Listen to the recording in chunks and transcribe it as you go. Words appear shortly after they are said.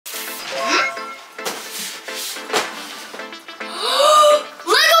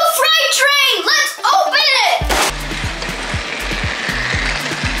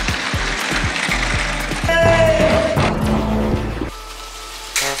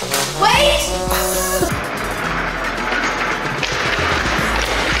Wait!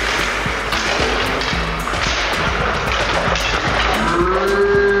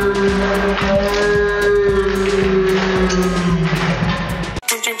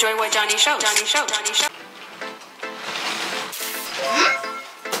 Enjoy what Johnny showed.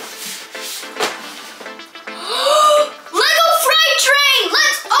 Lego freight train!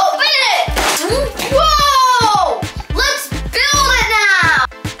 Let's open it! Whoa! Let's build it now!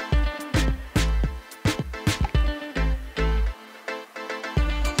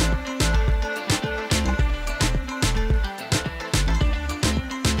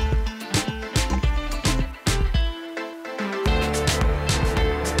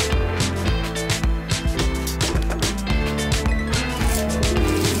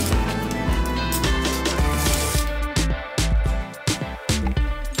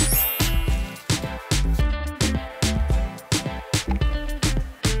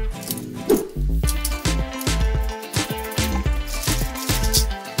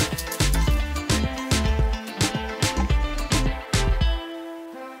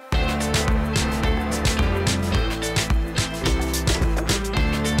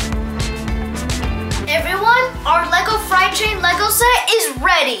 Our Lego Freight Train Lego set is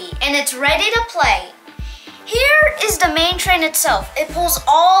ready, and it's ready to play. Here is the main train itself. It pulls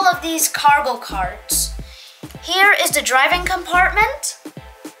all of these cargo carts. Here is the driving compartment.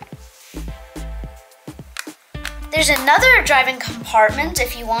 There's another driving compartment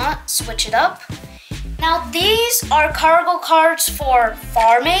if you want, switch it up. Now these are cargo carts for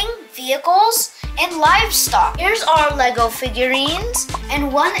farming, vehicles, and livestock. Here's our Lego figurines,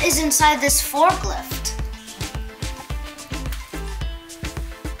 and one is inside this forklift.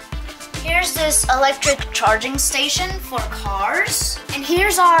 Here's this electric charging station for cars. And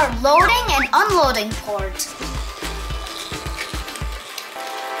here's our loading and unloading port.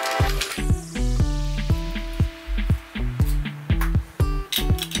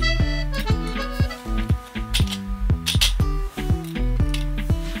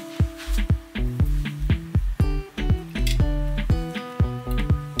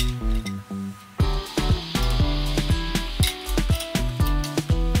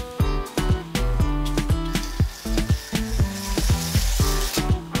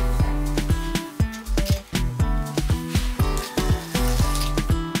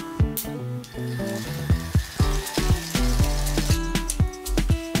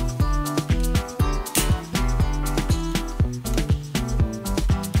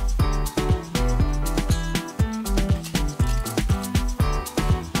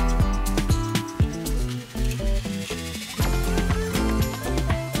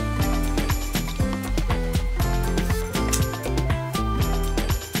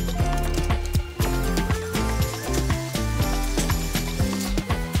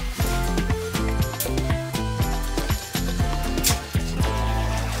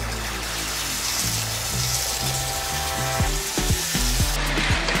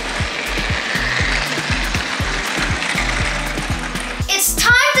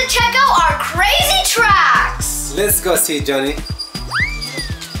 Let's go see Johnny.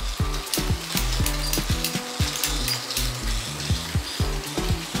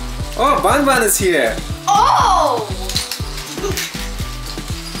 Oh, Ban Ban is here. Oh!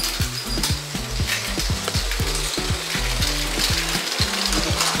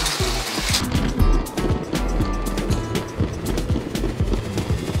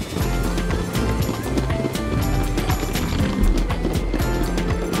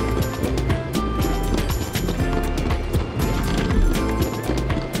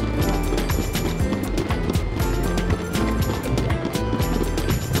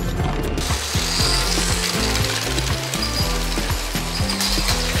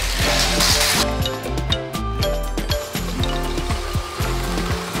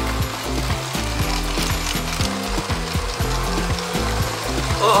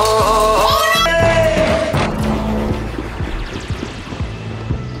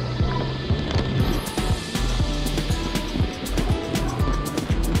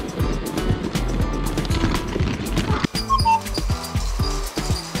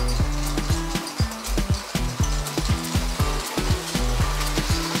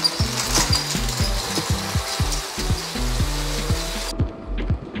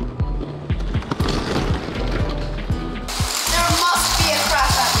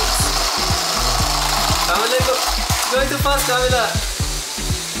 Going too fast, Camila.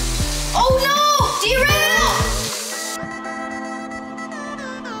 Oh no! Derail!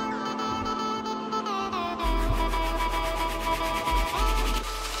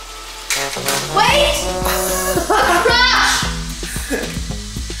 Wait! Crash!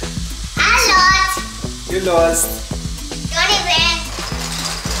 You lost. Johnny win.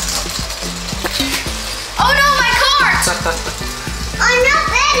 Oh no, my cart! Oh no,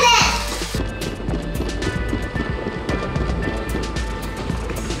 Brandon.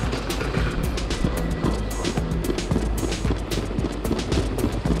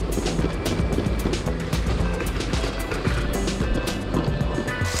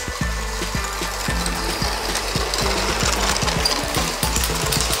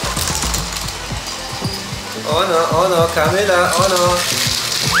 Oh no, Camila, oh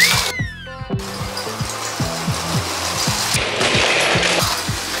no.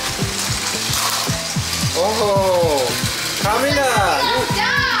 Oh, Camila,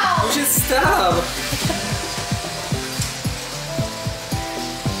 Down! you should stop.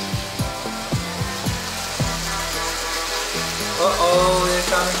 Uh-oh, they're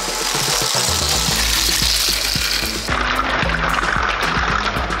coming.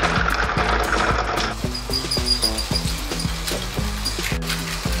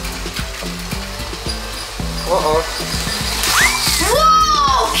 Uh-oh.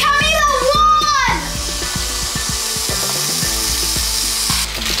 Whoa! Camila won!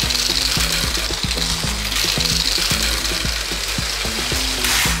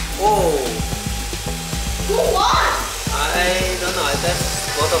 Oh, Who won? I don't know. I think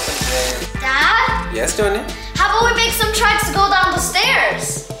both of them did. Dad? Yes, Johnny? How about we make some tracks to go down the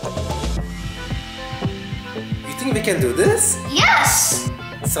stairs? You think we can do this? Yes!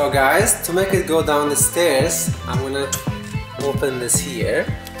 So guys, to make it go down the stairs, I'm gonna open this here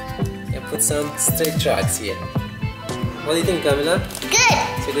and put some straight tracks here. What do you think, Camila? Good.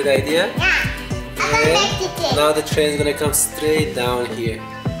 It's a good idea? Yeah. I'm gonna make it. Now the train is gonna come straight down here.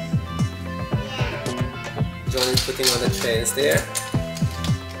 John is putting on the trains there.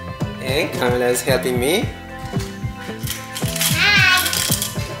 And Camila is helping me.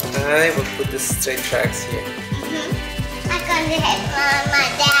 Hi. I will put the straight tracks here. I'm gonna help my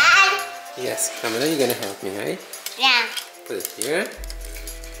dad. Yes, Camila, you're gonna help me, right? Yeah. Put it here.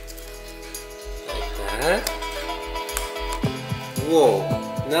 Like that. Whoa.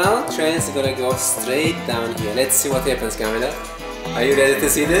 Now train is gonna go straight down here. Let's see what happens, Camila. Are you ready to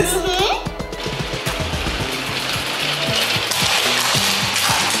see this?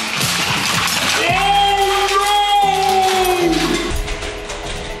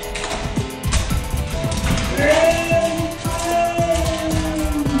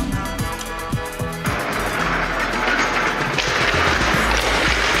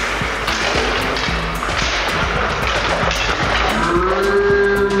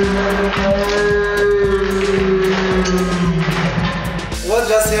 What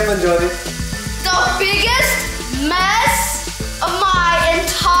just happened, Johnny? The biggest mess of my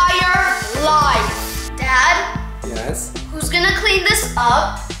entire life. Dad, Yes. who's gonna clean this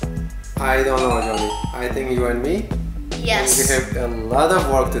up? I don't know, Johnny. I think you and me, Yes. we have a lot of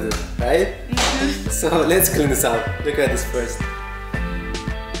work to do, right? So let's clean this up. Look at this first.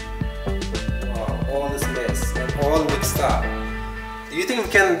 Wow, all this mess and all mixed up. Do you think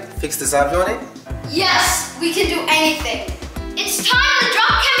we can fix this up, Johnny? Yes, we can do anything. It's time to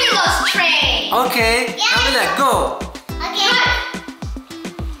drop Camila's train. Okay, Yeah. Camila, go. Okay.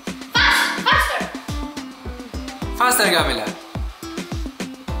 Faster. Faster, Camila.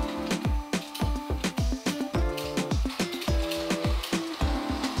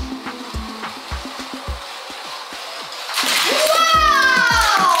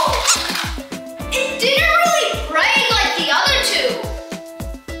 Wow! It didn't really break like the other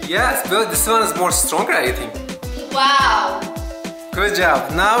two. Yes, but this one is more stronger, I think. Wow. Good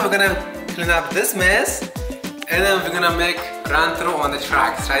job. Now we're gonna clean up this mess and then we're gonna make run through on the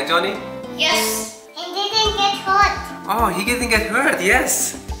tracks, right, Johnny? Yes. It didn't get hot. Oh, he didn't get hurt,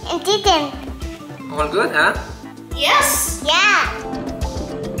 yes. It didn't. All good, huh? Yes. Yeah.